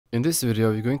In this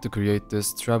video, we're going to create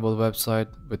this travel website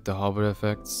with the hover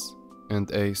effects and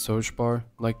a search bar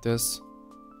like this.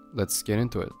 Let's get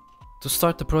into it. To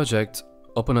start the project,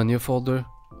 open a new folder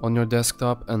on your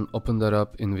desktop and open that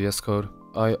up in VS Code.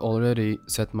 I already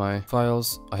set my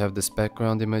files. I have this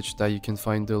background image that you can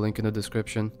find the link in the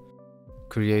description.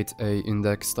 Create a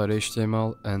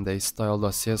index.html and a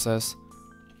style.css.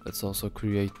 Let's also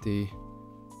create the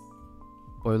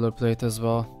boilerplate as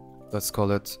well. Let's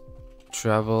call it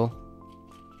travel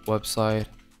website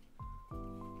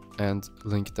and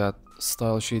link that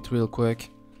style sheet real quick.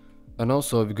 And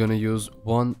also we're gonna use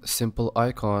one simple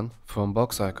icon from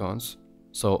box icons.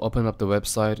 So open up the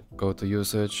website, go to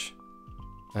usage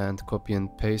and copy and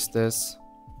paste this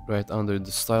right under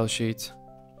the style sheet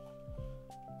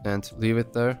and leave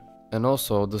it there. And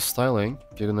also the styling,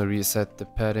 you're gonna reset the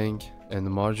padding and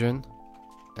margin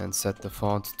and set the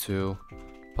font to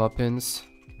Poppins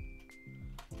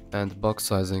and box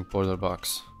sizing border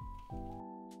box.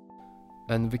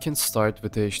 And we can start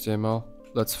with HTML.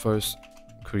 Let's first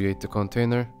create the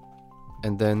container,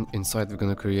 and then inside we're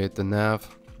gonna create the nav.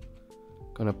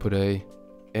 Gonna put a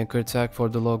anchor tag for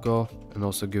the logo and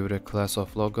also give it a class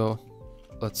of logo.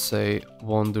 Let's say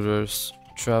Wanderers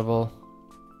Travel.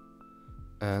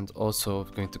 And also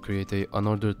we're going to create a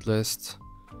unordered list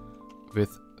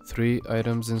with 3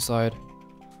 items inside.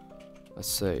 Let's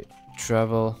say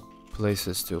travel,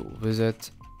 places to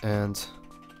visit, and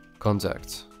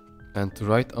contact. And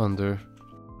right under,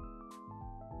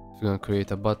 we're gonna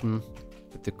create a button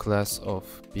with the class of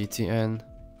btn.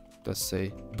 Let's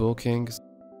say bookings.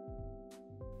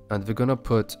 And we're gonna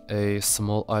put a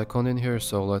small icon in here,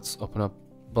 so let's open up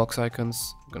box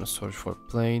icons. I'm gonna search for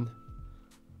plain.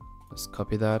 Let's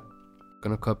copy that.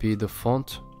 Gonna copy the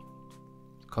font,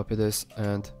 copy this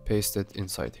and paste it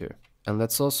inside here. And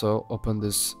let's also open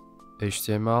this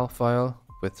HTML file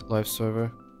with live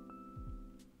server.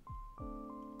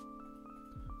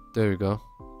 There we go.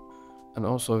 And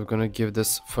also we're gonna give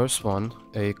this first one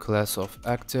a class of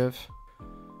active.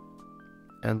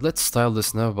 And let's style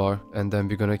this navbar and then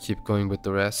we're gonna keep going with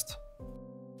the rest.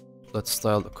 Let's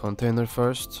style the container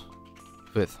first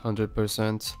with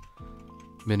 100%,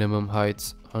 minimum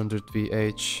height 100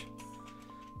 VH,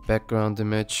 background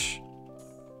image.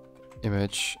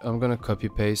 I'm gonna copy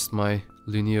paste my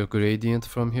linear gradient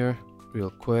from here real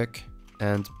quick,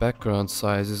 and background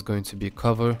size is going to be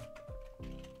cover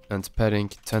and padding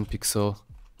 10 pixel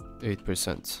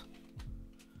 8%,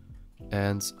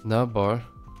 and navbar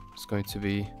is going to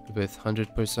be with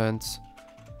 100%,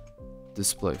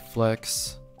 display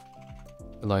flex,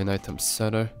 align item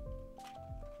center,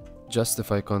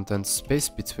 justify content space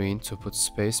between to put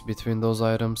space between those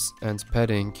items, and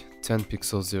padding 10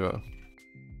 pixel 0.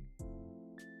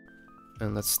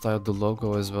 And let's style the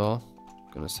logo as well.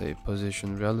 I'm gonna say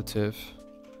position relative,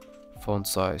 font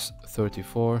size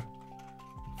 34,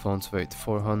 font weight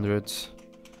 400,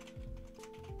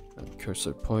 and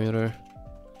cursor pointer,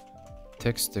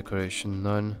 text decoration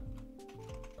none.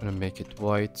 I'm gonna make it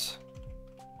white.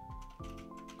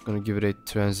 I'm gonna give it a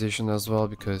transition as well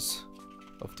because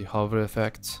of the hover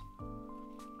effect.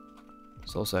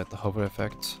 It's also at the hover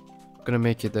effect. I'm gonna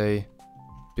make it a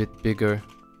bit bigger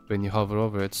when you hover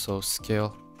over it, so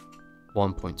scale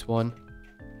 1.1.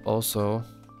 Also,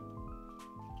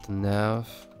 the nav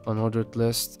unordered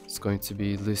list is going to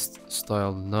be list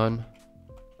style none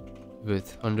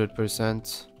with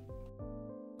 100%,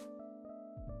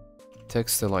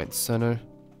 text align center,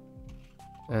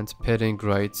 and padding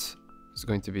right is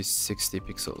going to be 60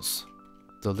 pixels.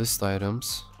 The list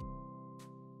items,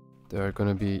 they are going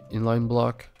to be inline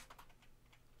block,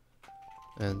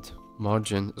 and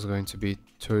margin is going to be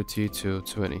 30 to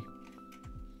 20.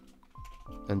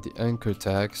 And the anchor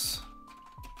tags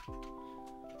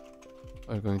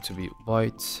are going to be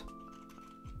white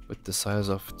with the size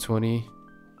of 20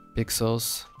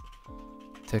 pixels,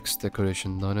 text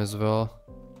decoration none as well.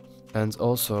 And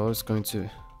also it's going to,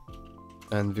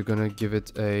 and we're gonna give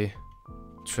it a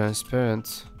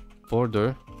transparent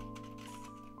border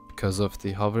because of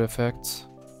the hover effect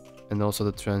and also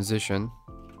the transition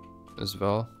as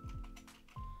well,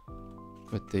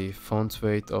 with the font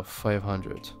weight of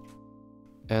 500.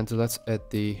 And let's add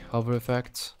the hover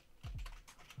effect.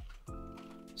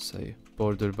 Say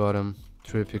border bottom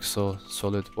 3 pixel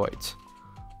solid white.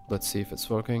 Let's see if it's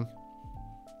working.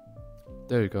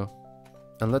 There you go.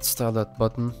 And let's style that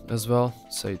button as well.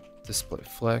 Say display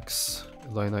flex,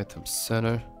 align item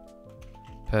center,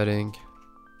 padding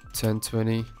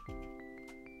 1020,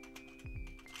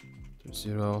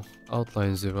 0,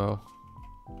 outline 0,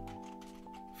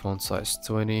 font size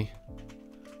 20,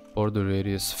 border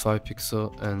radius 5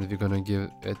 pixel, and we're gonna give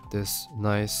it this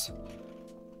nice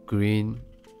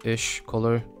green-ish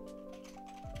color.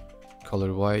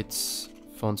 Color whites,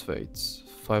 font weights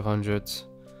 500,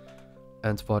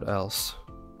 and what else?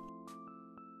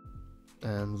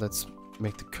 And let's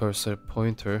make the cursor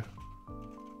pointer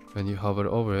when you hover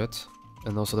over it,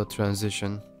 and also the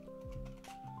transition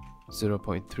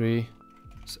 0.3.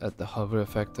 Let's add the hover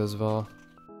effect as well.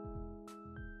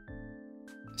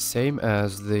 Same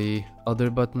as the other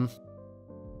button,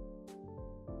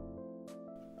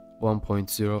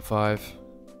 1.05.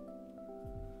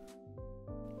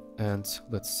 And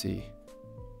let's see.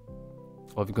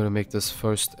 We're gonna make this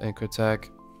first anchor tag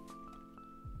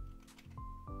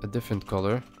a different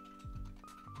color.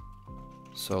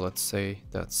 So let's say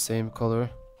that same color,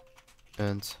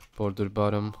 and border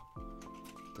bottom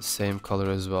the same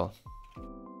color as well.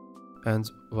 And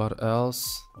what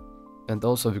else? And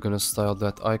also we're gonna style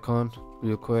that icon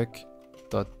real quick.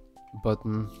 That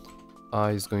button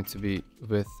eye is going to be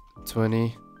width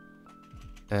 20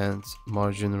 and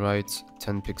margin right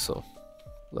 10 pixel.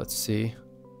 Let's see.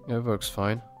 Yeah, it works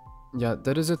fine. Yeah,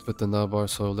 that is it with the navbar,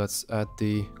 so let's add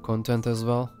the content as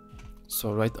well.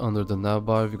 So right under the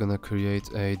navbar, we're gonna create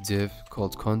a div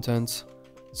called content.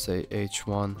 Say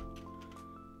h1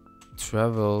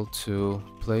 travel to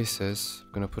places.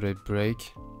 I'm gonna put a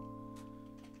break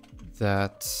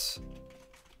that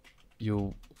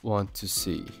you want to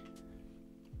see.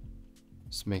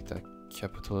 Let's make that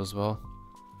capital as well.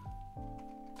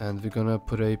 And we're gonna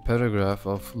put a paragraph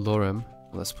of lorem.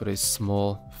 Let's put a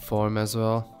small form as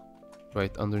well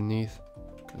right underneath.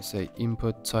 I'm gonna say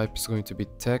input type is going to be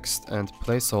text, and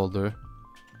placeholder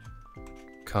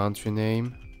country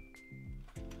name,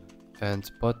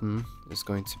 and button is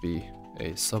going to be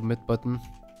a submit button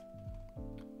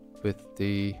with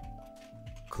the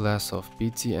class of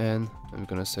btn, and we're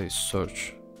gonna say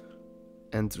search.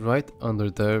 And right under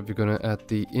there we're gonna add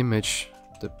the image,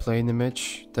 the plain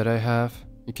image that I have.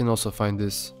 You can also find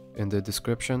this in the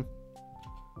description.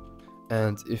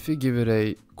 And if we give it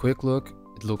a quick look,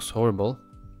 it looks horrible.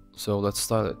 So let's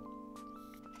style it.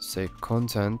 Say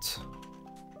content,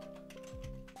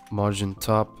 margin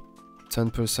top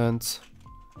 10%,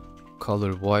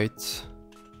 color white,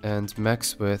 and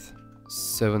max width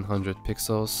 700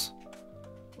 pixels.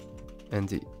 And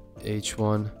the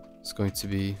h1 is going to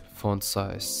be font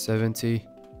size 70,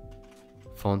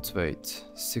 font weight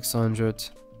 600.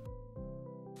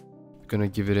 We're gonna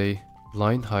give it a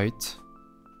line height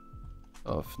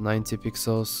of 90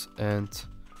 pixels, and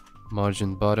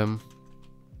margin bottom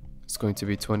is going to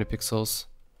be 20 pixels.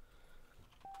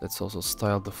 Let's also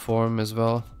style the form as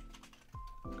well.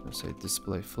 I'm gonna say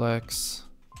display flex,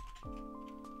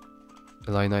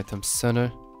 align item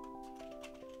center,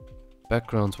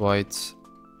 background white,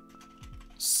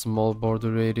 small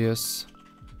border radius,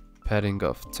 padding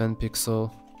of 10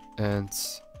 pixel, and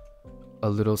a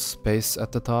little space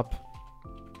at the top.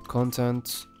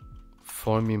 Content,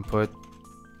 form input,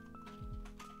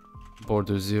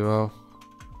 border 0,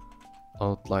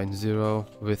 outline 0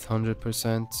 with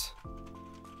 100%,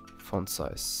 font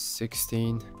size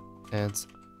 16, and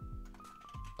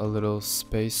a little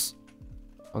space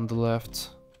on the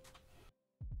left.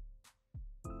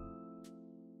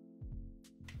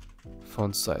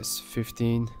 Font size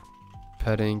 15,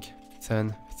 padding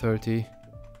 1030,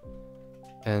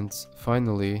 and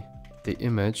finally the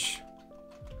image.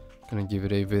 Gonna give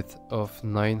it a width of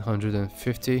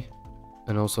 950,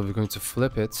 and also we're going to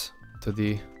flip it to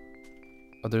the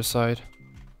other side,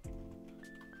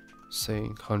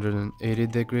 saying 180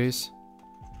 degrees,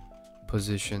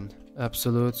 position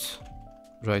absolute,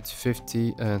 right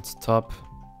 50, and top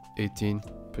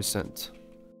 18%.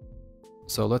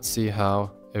 So let's see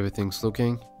how everything's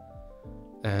looking,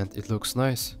 and it looks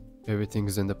nice.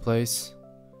 Everything's in the place,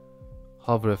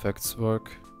 hover effects work,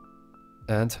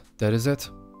 and that is it.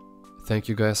 Thank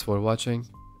you guys for watching,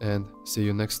 and see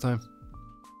you next time.